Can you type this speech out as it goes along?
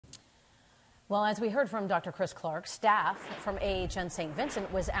Well, as we heard from Dr. Chris Clark, staff from AHN St.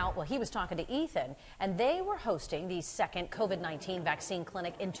 Vincent was out. Well, he was talking to Ethan, and they were hosting the second COVID-19 vaccine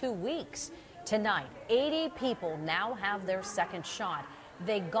clinic in 2 weeks. Tonight, 80 people now have their second shot.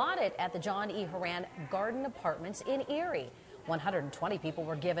 They got it at the John E. Horan Garden Apartments in Erie. 120 people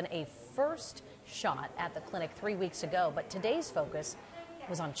were given a first shot at the clinic 3 weeks ago, but today's focus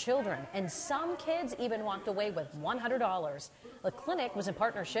was on children, and some kids even walked away with $100. The clinic was in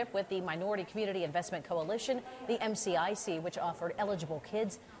partnership with the Minority Community Investment Coalition, the MCIC, which offered eligible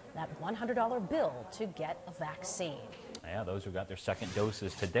kids that $100 bill to get a vaccine. Yeah, those who got their second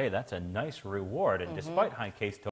doses today, that's a nice reward. And despite high case